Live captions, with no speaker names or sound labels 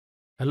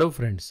Hello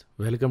friends,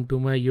 welcome to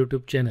my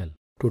YouTube channel.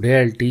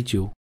 Today I'll teach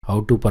you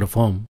how to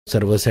perform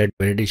server-side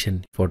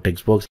validation for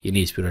TextBox in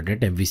ASP.NET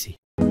MVC.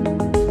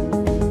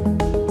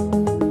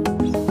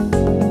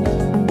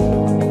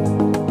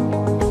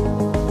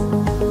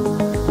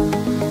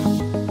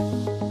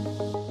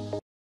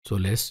 So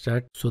let's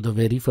start. So the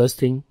very first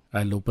thing,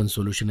 I'll open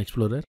Solution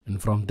Explorer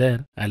and from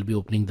there I'll be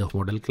opening the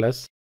model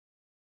class.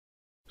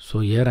 So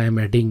here I am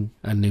adding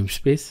a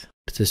namespace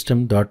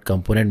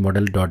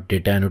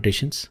system.componentModel.Data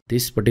Annotations.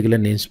 This particular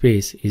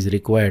namespace is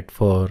required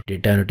for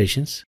data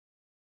annotations.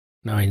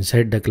 Now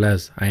inside the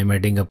class I am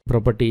adding a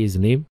property is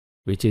name,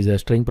 which is a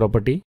string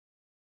property.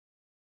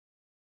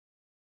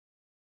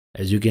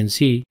 As you can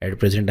see, at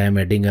present I am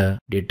adding a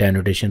data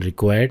annotation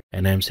required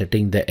and I am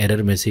setting the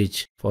error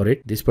message for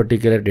it. This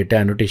particular data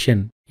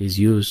annotation is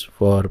used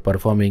for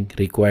performing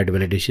required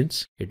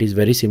validations. It is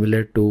very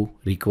similar to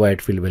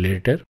required field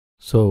validator.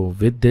 So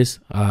with this,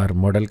 our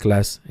model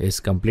class is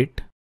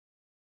complete.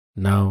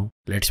 Now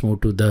let's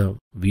move to the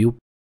view.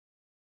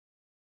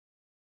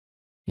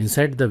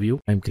 Inside the view,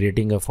 I'm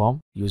creating a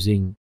form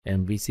using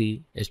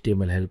MVC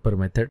HTML helper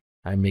method.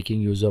 I'm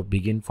making use of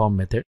begin form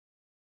method.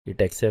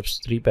 It accepts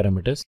three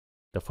parameters.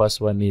 The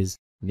first one is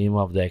name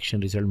of the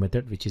action result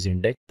method, which is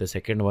index. The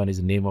second one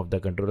is name of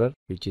the controller,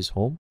 which is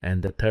home.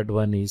 And the third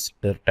one is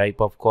the type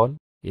of call.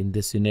 In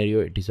this scenario,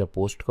 it is a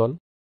post call.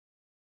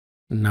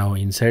 Now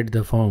inside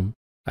the form,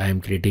 I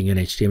am creating an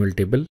HTML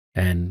table,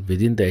 and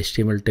within the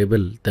HTML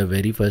table, the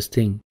very first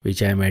thing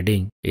which I am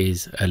adding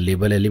is a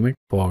label element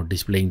for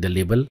displaying the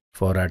label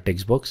for our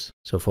text box.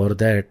 So for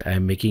that, I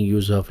am making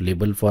use of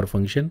label for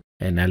function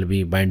and I'll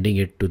be binding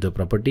it to the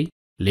property.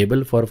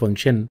 Label for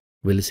function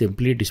will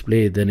simply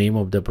display the name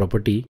of the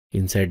property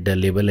inside the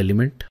label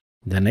element.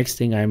 The next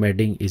thing I am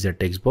adding is a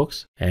text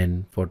box,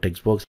 and for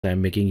text box, I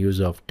am making use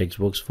of text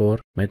box for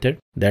method.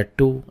 That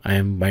too, I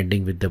am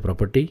binding with the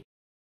property.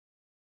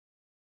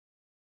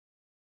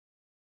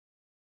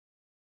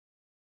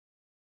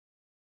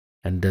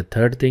 And the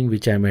third thing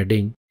which I am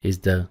adding is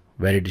the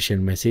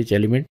validation message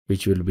element,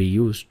 which will be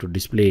used to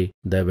display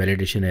the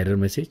validation error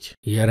message.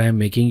 Here I am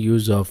making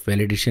use of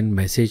validation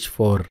message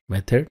for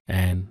method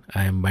and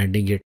I am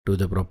binding it to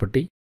the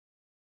property.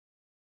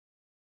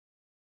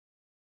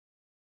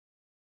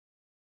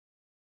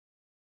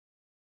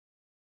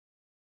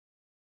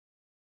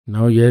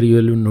 Now here you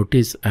will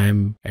notice I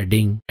am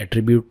adding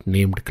attribute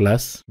named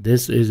class.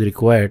 This is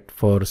required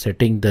for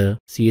setting the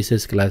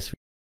CSS class.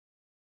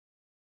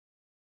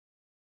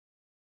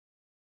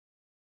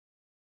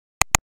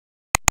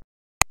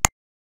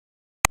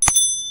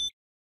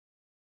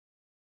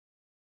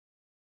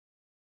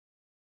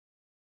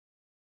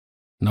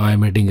 Now I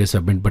am adding a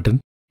submit button,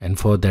 and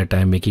for that I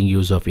am making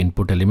use of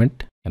input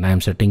element and I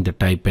am setting the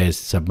type as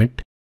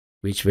submit,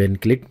 which when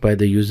clicked by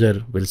the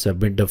user will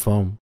submit the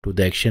form to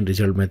the action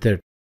result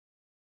method.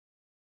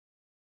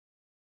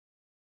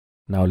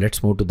 Now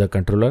let's move to the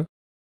controller.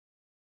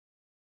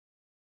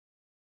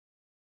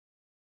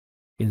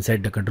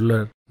 Inside the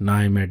controller, now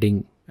I am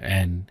adding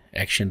an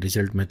action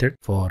result method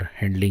for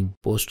handling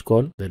post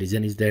call. The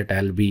reason is that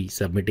I'll be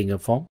submitting a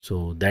form,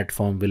 so that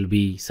form will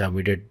be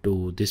submitted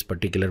to this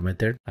particular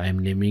method. I am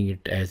naming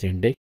it as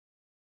index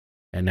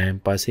and I am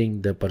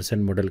passing the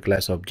person model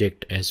class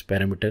object as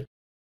parameter.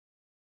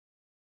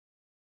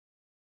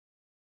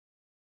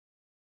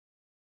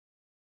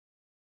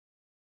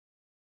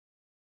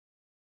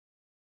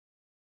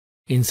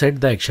 Inside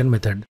the action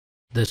method,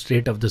 the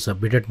state of the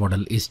submitted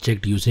model is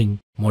checked using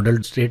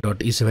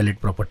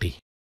ModelState.IsValid property.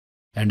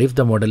 And if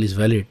the model is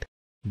valid,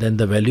 then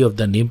the value of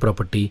the name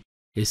property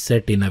is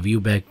set in a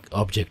ViewBag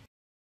object.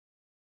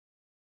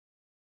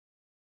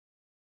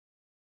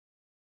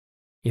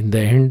 In the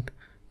end,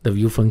 the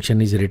view function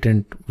is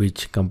written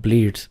which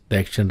completes the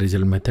action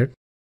result method.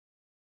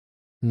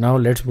 Now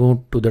let's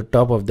move to the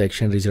top of the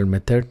action result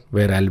method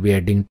where I'll be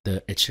adding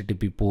the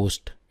HTTP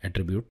post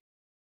attribute.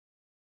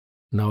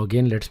 Now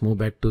again, let's move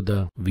back to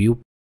the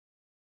view.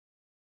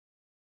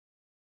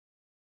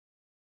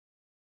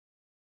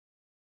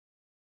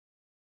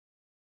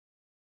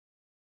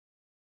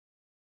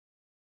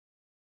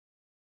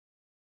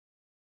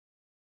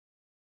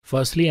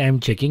 Firstly, I am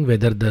checking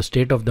whether the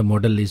state of the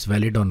model is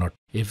valid or not.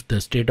 If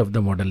the state of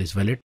the model is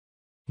valid,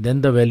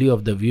 then the value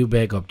of the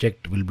ViewBag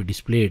object will be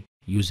displayed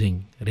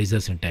using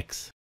Razor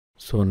syntax.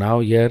 So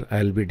now here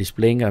I'll be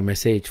displaying a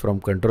message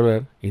from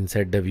controller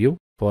inside the view.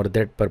 For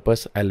that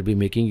purpose, I'll be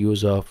making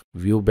use of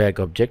ViewBag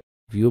object.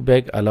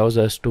 ViewBag allows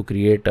us to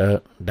create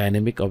a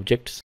dynamic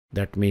objects.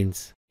 That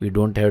means we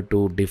don't have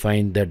to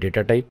define the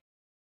data type.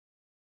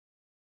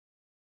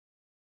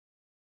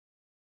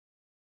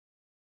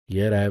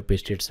 Here I have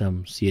pasted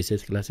some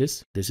CSS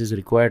classes. This is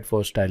required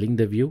for styling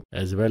the view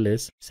as well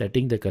as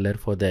setting the color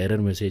for the error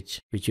message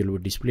which will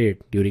be displayed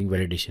during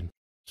validation.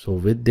 So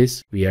with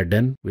this, we are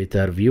done with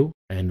our view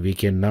and we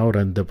can now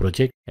run the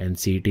project and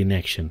see it in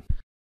action.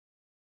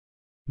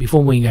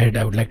 Before moving ahead,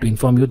 I would like to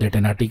inform you that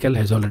an article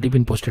has already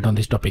been posted on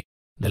this topic.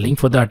 The link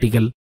for the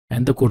article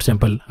and the code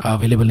sample are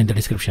available in the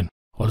description.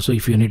 Also,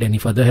 if you need any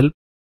further help,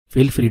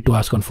 feel free to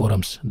ask on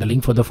forums. The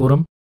link for the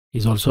forum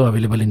is also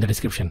available in the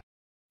description.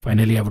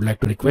 Finally, I would like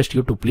to request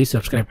you to please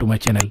subscribe to my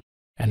channel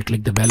and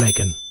click the bell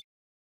icon.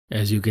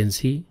 As you can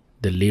see,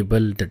 the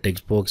label, the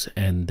text box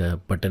and the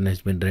button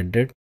has been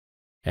rendered,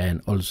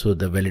 and also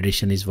the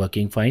validation is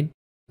working fine.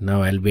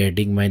 Now I'll be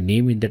adding my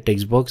name in the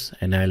text box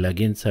and I'll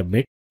again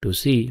submit to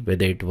see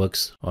whether it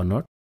works or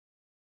not.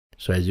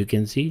 So as you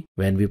can see,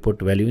 when we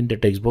put value in the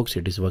text box,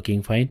 it is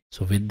working fine.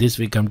 So with this,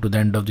 we come to the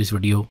end of this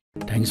video.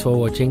 Thanks for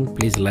watching.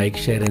 Please like,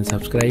 share and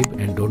subscribe,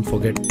 and don't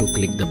forget to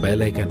click the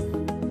bell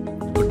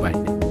icon.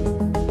 Goodbye.